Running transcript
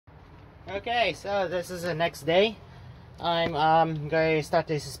Okay, so this is the next day. I'm going to start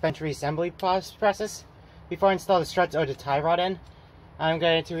the suspension reassembly process. Before I install the struts or the tie rod in, I'm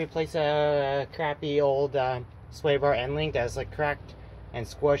going to replace a crappy old sway bar end link that's like cracked and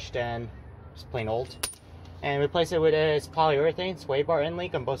squished and just plain old, and replace it with a polyurethane sway bar end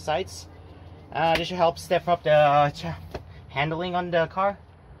link on both sides. This should help stiffen up the handling on the car.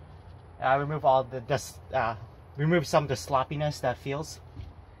 Remove all the dust, remove some of the sloppiness that feels.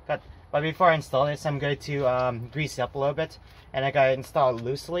 But before I install this, I'm going to grease it up a little bit, and I gotta install it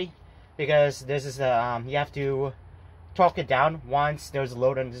loosely because this is the you have to torque it down once there's a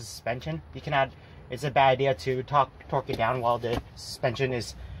load on the suspension. You cannot. It's a bad idea to torque it down while the suspension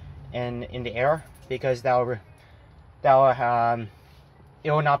is in the air, because it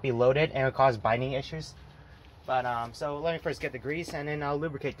will not be loaded and it will cause binding issues. But so let me first get the grease and then I'll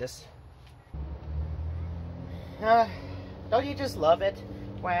lubricate this. Don't you just love it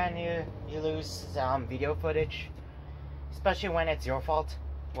when you lose video footage, especially when it's your fault?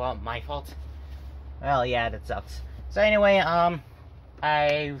 Well, my fault. Well, yeah, that sucks. So anyway,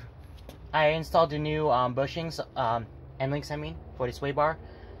 I installed the new bushings, end links, I mean, for the sway bar,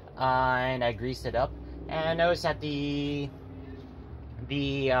 and I greased it up. And I noticed that the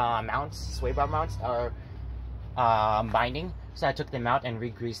mounts, sway bar mounts, are binding. So I took them out and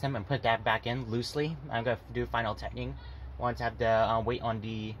re-greased them and put that back in loosely. I'm gonna do final tightening once I have the weight on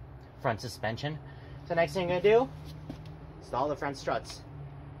the front suspension. So next thing I'm gonna do, install the front struts.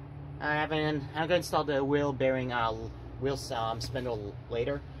 I'm gonna install the wheel bearing wheel spindle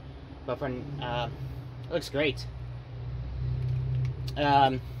later, but for it looks great.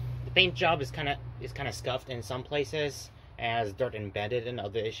 The paint job is kind of scuffed in some places and has dirt embedded in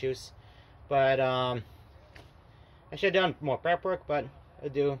other issues, but I should have done more prep work, but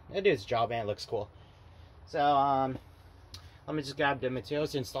it do its job and it looks cool. So let me just grab the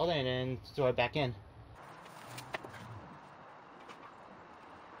materials to install it and then throw it back in.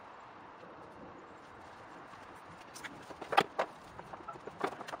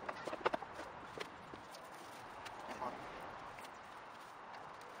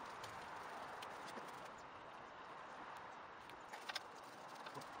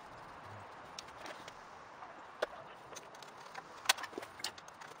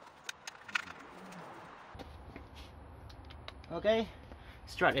 Okay,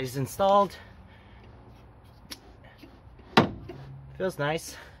 strut is installed. Feels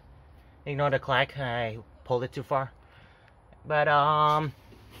nice. Ignore the clack, I pulled it too far. But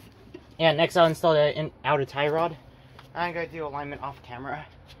yeah, next I'll install the outer tie rod. I'm gonna do alignment off camera,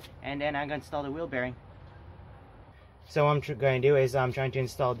 and then I'm gonna install the wheel bearing. So what I'm going to do is I'm trying to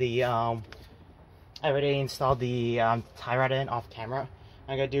install the I already installed the tie rod in off camera.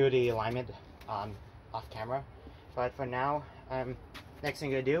 I'm gonna do the alignment off camera. But for now, next thing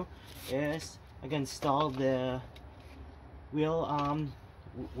I'm gonna do is I'm gonna install the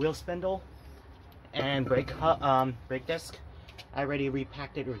wheel spindle and brake disc. I already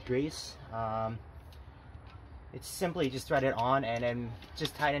repacked it with grease. It's simply just thread it on and then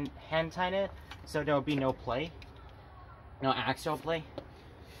just hand tighten it, so there will be no play, no axial play.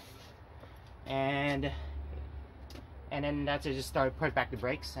 And then that's it. Just put back the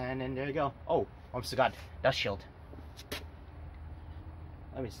brakes, and then there you go. Oh, almost forgot dust shield.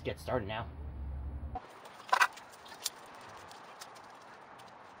 Let me just get started now.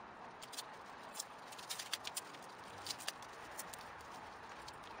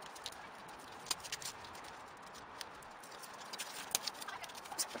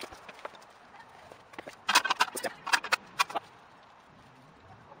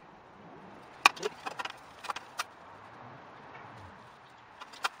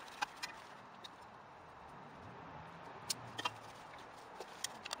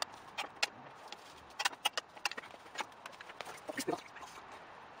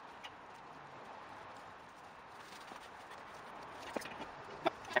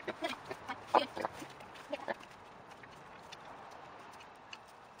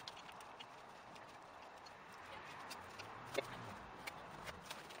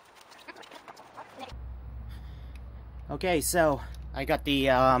 Okay, so I got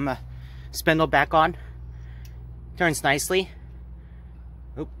the spindle back on. Turns nicely.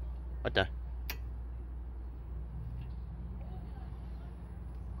 Oop, what the?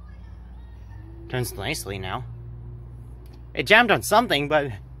 Turns nicely now. It jammed on something, but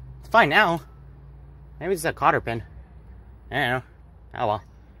it's fine now. Maybe it's a cotter pin. I don't know. Oh well.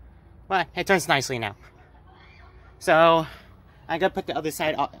 But it turns nicely now. So I gotta put the other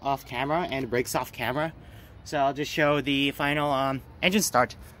side off camera and the brakes off camera. So I'll just show the final engine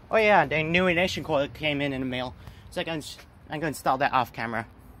start. Oh yeah, the new ignition coil came in the mail. So I'm gonna install that off camera.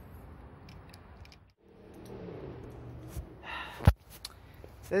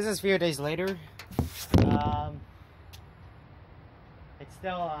 This is a few days later. It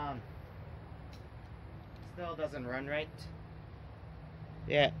still doesn't run right.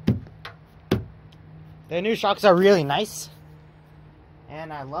 Yeah. The new shocks are really nice,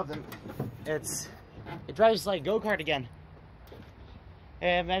 and I love them. It drives like go-kart again.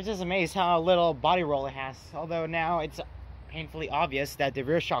 And I'm just amazed how little body roll it has. Although now it's painfully obvious that the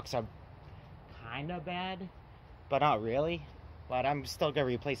rear shocks are kind of bad, but not really. But I'm still gonna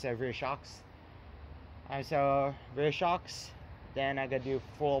replace the rear shocks. So rear shocks. Then I gotta do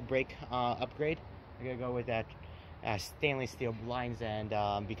full brake upgrade. I gotta go with that stainless steel lines, and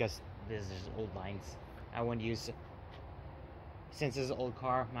because this is old lines, I wouldn't use. Since this is an old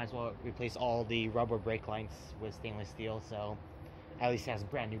car, might as well replace all the rubber brake lines with stainless steel. So at least it has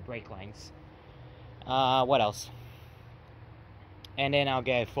brand new brake lines. What else? And then I'll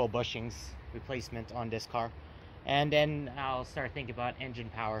get full bushings replacement on this car, and then I'll start thinking about engine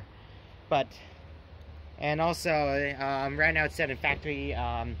power. And also right now it's set in factory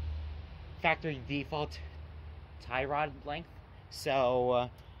default tie rod length, so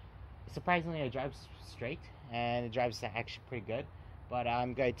surprisingly it drives straight and it drives actually pretty good. But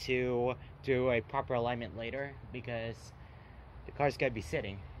I'm going to do a proper alignment later because the car's going to be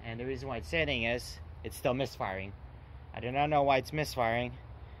sitting, and the reason why it's sitting is it's still misfiring. I do not know why it's misfiring,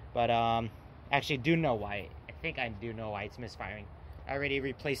 but actually do know why. I think I do know why it's misfiring. I already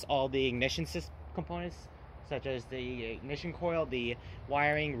replaced all the ignition system components, such as the ignition coil, the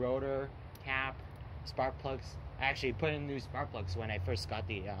wiring, rotor, cap, spark plugs. I actually put in new spark plugs when I first got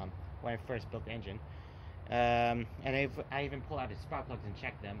the when I first built the engine, and I even pulled out the spark plugs and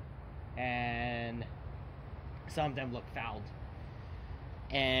checked them, and some of them look fouled.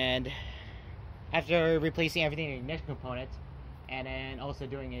 And after replacing everything in the ignition component, and then also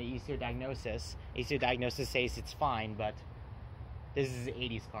doing an ECU diagnosis says it's fine, but this is an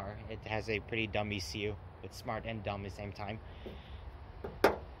 80s car. It has a pretty dumb ECU. It's smart and dumb at the same time.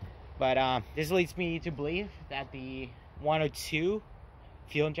 But this leads me to believe that the 102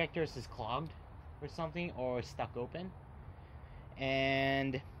 fuel injectors is clogged or something, or stuck open.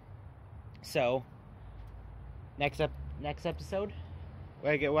 And so next episode,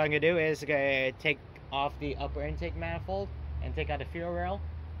 what I'm gonna do is I'm gonna take off the upper intake manifold and take out the fuel rail,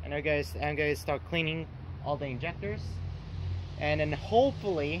 and I'm gonna start cleaning all the injectors, and then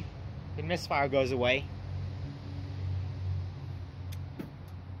hopefully the misfire goes away.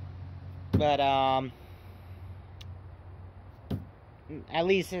 But at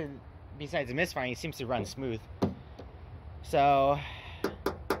least besides the misfiring, it seems to run smooth. So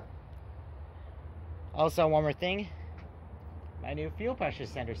also one more thing, my new fuel pressure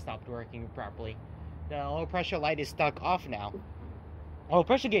sensor stopped working properly. The oil pressure light is stuck off now. Oil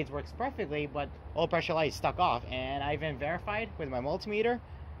pressure gauge works perfectly, but oil pressure light is stuck off, and I even verified with my multimeter,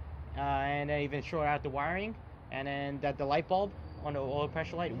 and I even shorted out the wiring, and then that the light bulb on the oil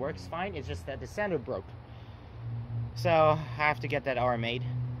pressure light works fine. It's just that the sensor broke, so I have to get that R made.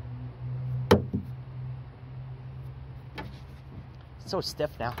 It's so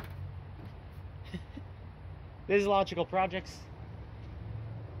stiff now. This is logical projects.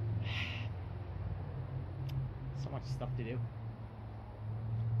 So much stuff to do.